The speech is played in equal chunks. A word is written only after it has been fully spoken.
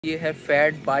ये है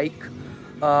fat bike.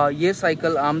 ये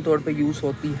साइकिल आमतौर पे यूज़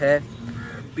होती है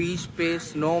बीच पे,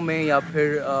 स्नो में या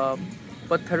फिर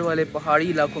पत्थर वाले पहाड़ी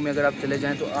इलाकों में अगर आप चले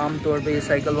जाएं तो आमतौर पे ये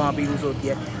साइकिल वहाँ पे यूज़ होती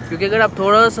है। क्योंकि अगर आप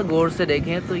थोड़ा सा गौर से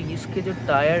देखें तो इसके जो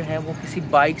टायर हैं वो किसी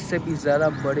बाइक से भी ज़्यादा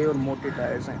बड़े और मोटे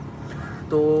टायर्स हैं।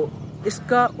 तो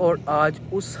इसका और आज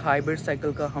उस हाइब्रिड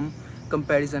साइकिल का हम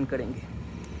कंपैरिजन करेंगे।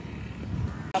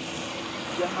 आप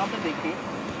यहाँ पे देखें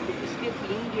तो इसके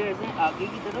 3 गियर्स हैं आगे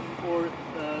की तरफ और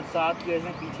 7 गियर्स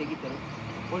हैं पीछे की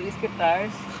तरफ, और इसके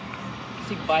टायर्स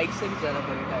किसी बाइक से भी ज़्यादा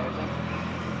बड़े टायर्स हैं।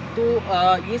 तो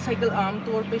ये साइकिल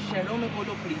आमतौर पे शहरों में वो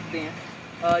लोग खरीदते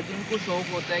हैं जिनको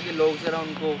शौक़ होता है कि लोग ज़रा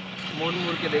उनको मोड़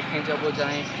मोड़ के देखें जब वो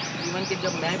जाएं। इवन कि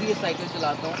जब मैं भी ये साइकिल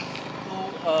चलाता हूँ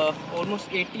तो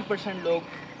ऑलमोस्ट 80%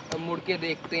 लोग मुड़ के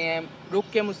देखते हैं, रुक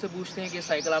के मुझसे पूछते हैं कि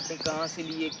साइकिल आपने कहाँ से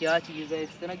ली है, क्या चीज़ है।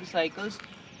 इस तरह की साइकिल्स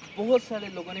बहुत सारे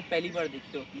लोगों ने पहली बार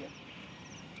देखी होती है।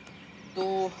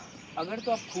 तो अगर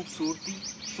तो आप खूबसूरती,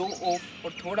 शो ऑफ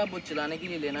और थोड़ा बहुत चलाने के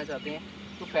लिए लेना चाहते हैं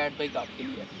तो फैट बाइक आपके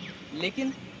लिए है।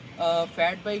 लेकिन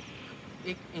फैट बाइक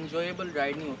एक इंजॉयबल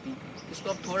राइड नहीं होती। इसको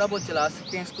आप थोड़ा बहुत चला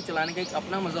सकते हैं, इसको चलाने का एक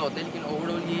अपना मज़ा होता है, लेकिन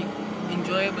ओवरऑल ये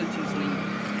इंजॉयबल चीज़ नहीं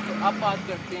है। तो अब बात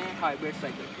करते हैं हाइब्रिड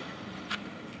साइकिल की।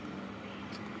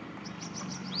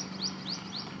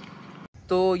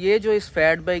 तो ये जो इस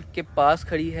फैट बाइक के पास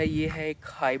खड़ी है ये है एक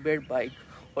हाइब्रिड बाइक,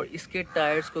 और इसके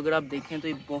टायर्स को अगर आप देखें तो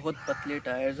ये बहुत पतले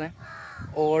टायर्स हैं।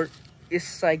 और इस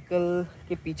साइकिल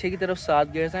के पीछे की तरफ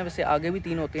 7 गियर्स हैं, वैसे आगे भी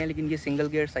 3 होते हैं लेकिन ये सिंगल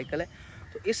गियर साइकिल है।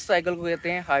 तो इस साइकिल को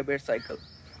कहते हैं हाइब्रिड साइकिल।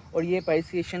 और ये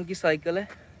पैसिएशन की साइकिल है,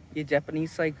 ये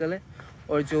जापानीज़ साइकिल है।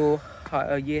 और जो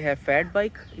ये है फैट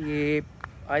बाइक, ये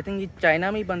आई थिंक ये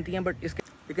चाइना में ही बनती हैं,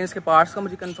 लेकिन इसके पार्ट्स का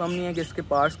मुझे कंफर्म नहीं है कि इसके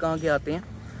पार्ट्स कहाँ के आते हैं।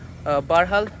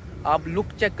 बहरहाल आप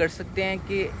लुक चेक कर सकते हैं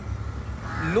कि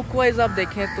लुक वाइज आप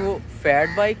देखें तो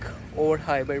फैट बाइक और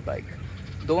हाइब्रिड बाइक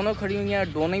दोनों खड़ी हुई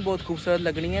हैं, दोनों ही बहुत खूबसूरत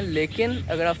लग रही हैं। लेकिन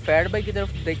अगर आप फैट बाइक की तरफ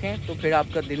देखें तो फिर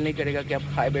आपका दिल नहीं करेगा कि आप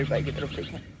हाइब्रिड बाइक की तरफ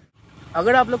देखें।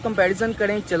 अगर आप लोग कंपैरिजन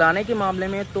करें चलाने के मामले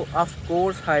में तो of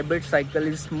course hybrid cycle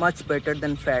is much better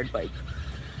than fat bike,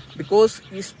 because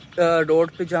इस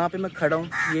रोड पे जहाँ पे मैं खड़ा हूँ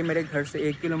ये मेरे घर से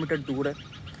 1 किलोमीटर दूर है।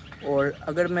 और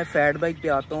अगर मैं फैट बाइक पे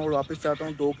आता हूँ और वापस जाता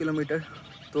हूँ 2 किलोमीटर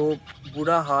तो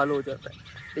बुरा हाल हो जाता है।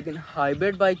 लेकिन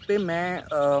हाइब्रिड बाइक पे मैं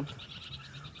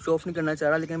शो ऑफ नहीं करना चाह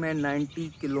रहा, लेकिन मैं 90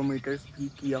 किलोमीटर्स भी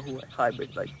किया हुआ है हाइब्रिड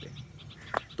बाइक पे।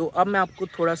 तो अब मैं आपको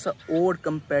थोड़ा सा और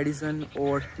कंपैरिजन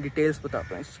और डिटेल्स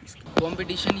बताता हूँ इस चीज़ की।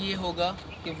 कंपटीशन ये होगा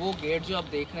कि वो गेट जो आप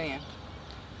देख रहे हैं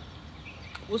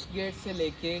उस गेट से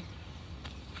लेके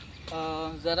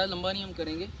ज़रा लंबा नहीं हम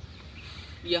करेंगे,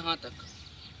 यहाँ तक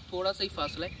थोड़ा सा ही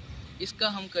फासला है, इसका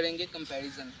हम करेंगे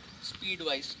कंपैरिजन स्पीड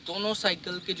वाइज। दोनों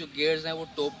साइकिल के जो गियर्स हैं वो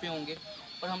टॉप पे होंगे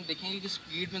और हम देखेंगे कि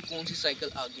स्पीड में कौन सी साइकिल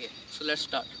आगे है। So let's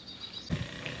start.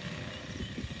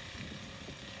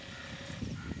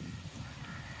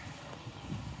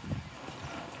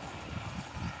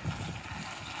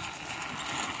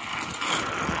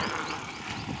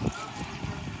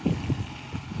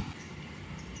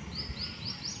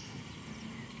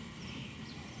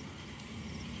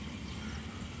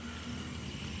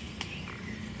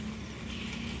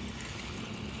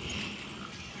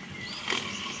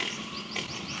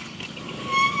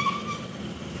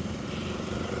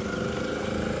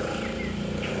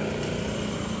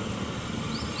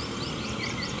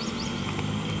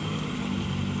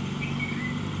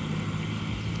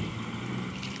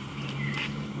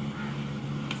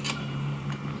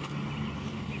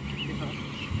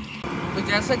 तो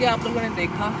जैसा कि आप लोगों ने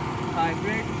देखा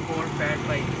हाइब्रिड और फैट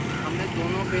बाइक, हमने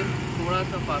दोनों पे थोड़ा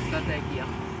सा फासला तय किया।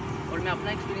 और मैं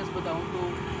अपना एक्सपीरियंस बताऊं तो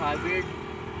hybrid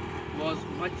was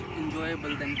much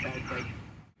enjoyable then fat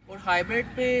bike. और हाइब्रिड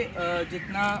पे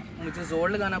जितना मुझे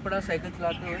ज़ोर लगाना पड़ा साइकिल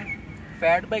चलाते हुए,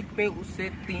 फैट बाइक पे उससे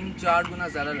 3-4 गुना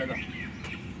ज़्यादा लगा।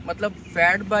 मतलब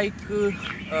फैट बाइक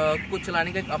को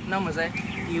चलाने का एक अपना मज़ा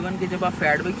है। इवन कि जब आप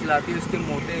फैट बाइक चलाते हो उसके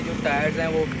मोटे जो टायर्स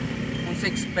हैं वो उनसे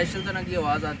एक स्पेशल तरह की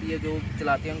आवाज़ आती है, जो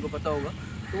चलाते हैं उनको पता होगा।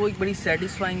 तो वो एक बड़ी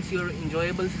सेटिस्फाइंग सी और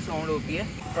इन्जॉयबल सी साउंड होती है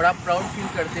और आप प्राउड फील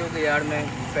करते हो कि यार मैं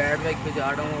फैट बाइक पे जा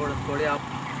रहा हूँ, और थोड़े आप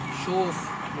शो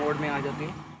ऑफ मोड में आ जाते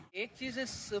हो। एक चीज़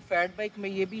इस फैट बाइक में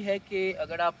ये भी है कि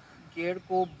अगर आप गियर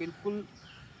को बिल्कुल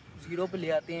 0 पे ले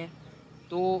आते हैं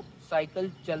तो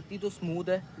साइकिल चलती तो स्मूथ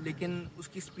है लेकिन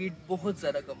उसकी स्पीड बहुत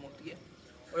ज़्यादा कम होती है।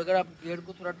 और अगर आप गियर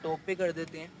को थोड़ा टॉप पे कर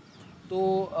देते हैं तो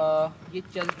ये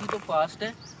चलती तो फास्ट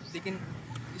है लेकिन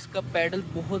इसका पैडल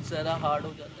बहुत ज़्यादा हार्ड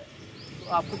हो जाता है। तो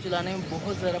आपको चलाने में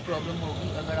बहुत ज़्यादा प्रॉब्लम होगी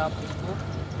अगर आप इसको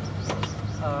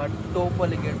टॉप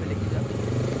वाले गियर पे लेके जाते हैं।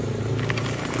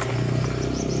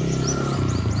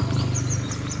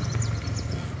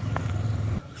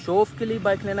 शो ऑफ के लिए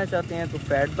बाइक लेना चाहते हैं तो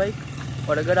फैट बाइक,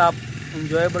 और अगर आप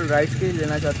इंजॉयबल राइड्स के लिए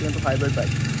लेना चाहते हैं तो हाइब्रिड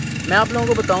बाइक। मैं आप लोगों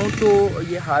को बताऊं तो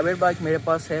ये हाइब्रिड बाइक मेरे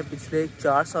पास है पिछले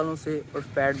 4 सालों से, और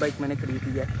फैट बाइक मैंने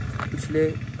खरीदी है पिछले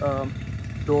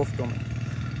 2 हफ्तों में।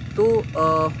 तो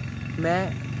मैं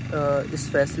इस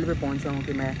फैसले पे पहुंचा हूं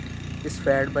कि मैं इस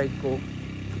फैट बाइक को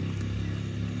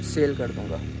सेल कर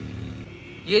दूंगा।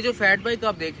 ये जो फैट बाइक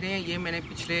आप देख रहे हैं ये मैंने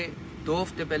पिछले 2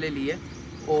 हफ्ते पहले ली है,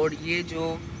 और ये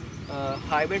जो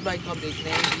हाइब्रिड बाइक आप देख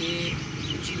रहे हैं ये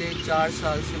पिछले 4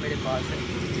 साल से मेरे पास है,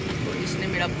 और इसने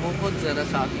मेरा बहुत ज़्यादा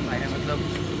साथ निभाया है।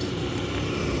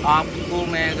 मतलब आपको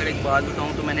मैं अगर एक बात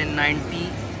बताऊं तो मैंने 90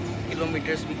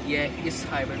 किलोमीटर्स भी किया है इस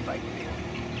हाइब्रिड बाइक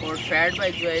पे, और फैट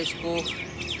बाइक जो है इसको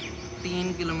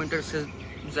 3 किलोमीटर से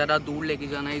ज़्यादा दूर लेके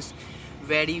जाना है इस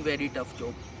वेरी टफ़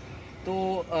जॉब। तो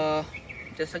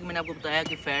जैसा कि मैंने आपको बताया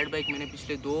कि फैट बाइक मैंने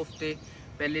पिछले 2 हफ्ते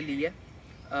पहले ली है,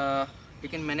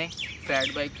 लेकिन मैंने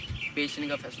फैट बाइक बेचने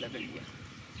का फ़ैसला कर लिया,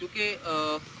 क्योंकि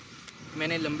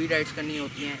मैंने लंबी राइड्स करनी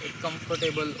होती हैं, एक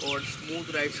कंफर्टेबल और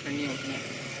स्मूथ राइड्स करनी होती हैं,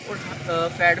 और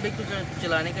फैट बाइक को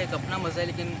चलाने का एक अपना मज़ा है।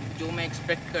 लेकिन जो मैं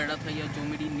एक्सपेक्ट कर रहा था या जो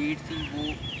मेरी नीड थी वो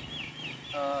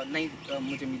नहीं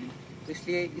मुझे मिली, तो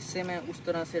इसलिए इससे मैं उस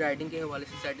तरह से राइडिंग के हवाले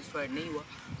से सेटिस्फाइड नहीं हुआ।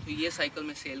 तो ये साइकिल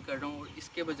मैं सेल कर रहा हूँ, और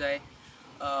इसके बजाय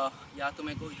या तो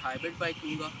मैं कोई हाइब्रिड बाइक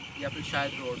लूँगा या फिर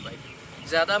शायद रोड बाइक।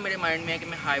 ज़्यादा मेरे माइंड में है कि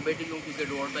मैं हाइब्रिड ही लूँ, क्योंकि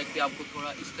रोड बाइक पे आपको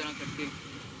थोड़ा इस तरह करके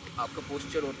आपका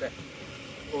पोस्चर होता है,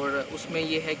 और उसमें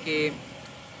ये है कि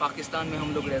पाकिस्तान में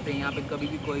हम लोग रहते हैं, यहाँ पे कभी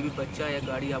भी कोई भी बच्चा या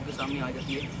गाड़ी आपके सामने आ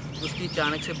जाती है तो उसकी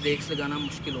अचानक से ब्रेक्स लगाना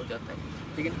मुश्किल हो जाता है।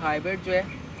 लेकिन हाइब्रिड जो है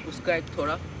उसका एक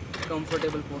थोड़ा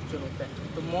कंफर्टेबल पोस्चर होता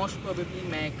है, तो मोस्ट प्रोबेबली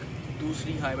मैं एक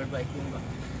दूसरी हाइब्रिड बाइक लूँगा।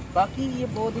 बाकी ये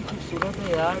बहुत ही खूबसूरत है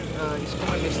यार,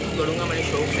 इसको मैं मिस नहीं करूँगा, मैंने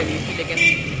शौक से ली थी, लेकिन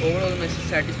ओवरऑल मैं इससे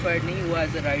सेटिस्फाइड नहीं हुआ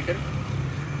as a rider.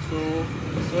 So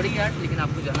sorry यार, लेकिन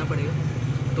आपको जाना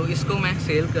पड़ेगा। तो इसको मैं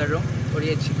सेल कर रहा हूँ, और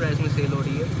ये अच्छी प्राइस में सेल हो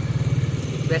रही है।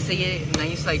 वैसे ये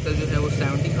नई साइकिल जो है वो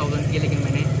 70,000 की है, लेकिन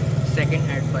मैंने सेकंड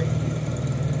हैंड बाइक,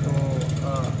 तो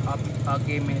आप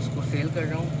आगे मैं इसको सेल कर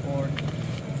रहा हूँ। और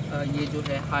ये जो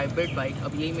है हाइब्रिड बाइक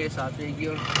अब यही मेरे साथ रहेगी,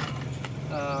 और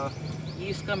ये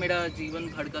इसका मेरा जीवन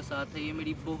भर का साथ है। ये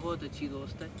मेरी बहुत अच्छी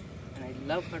दोस्त है, and I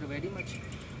love her very much.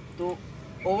 तो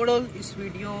ओवरऑल इस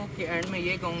वीडियो के एंड में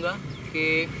ये कहूँगा कि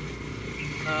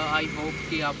आई होप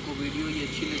कि आपको वीडियो ये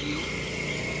अच्छी लगी हो।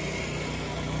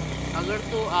 अगर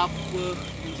तो आप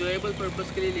इंजॉयबल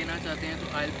पर्पस के लिए लेना चाहते हैं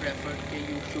तो आई विल प्रेफर कि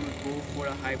you should go for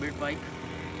a hybrid bike,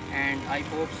 and I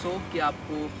hope so कि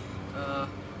आपको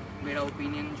मेरा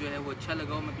ओपिनियन जो है वो अच्छा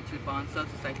लगा हो। मैं पिछले 5 साल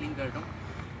से साइकिलिंग कर रहा हूँ,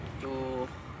 तो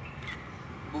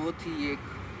बहुत ही एक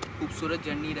खूबसूरत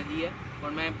जर्नी रही है,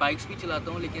 और मैं बाइक्स भी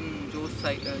चलाता हूँ, लेकिन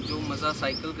जो मज़ा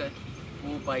साइकिल का है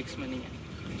वो बाइक्स में नहीं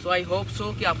है। सो आई होप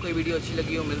सो कि आपको ये वीडियो अच्छी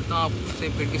लगी हो। मिलता हूँ आपसे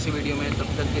फिर किसी वीडियो में,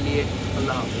 तब तक के लिए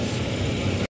अल्लाह हाफ़िज़।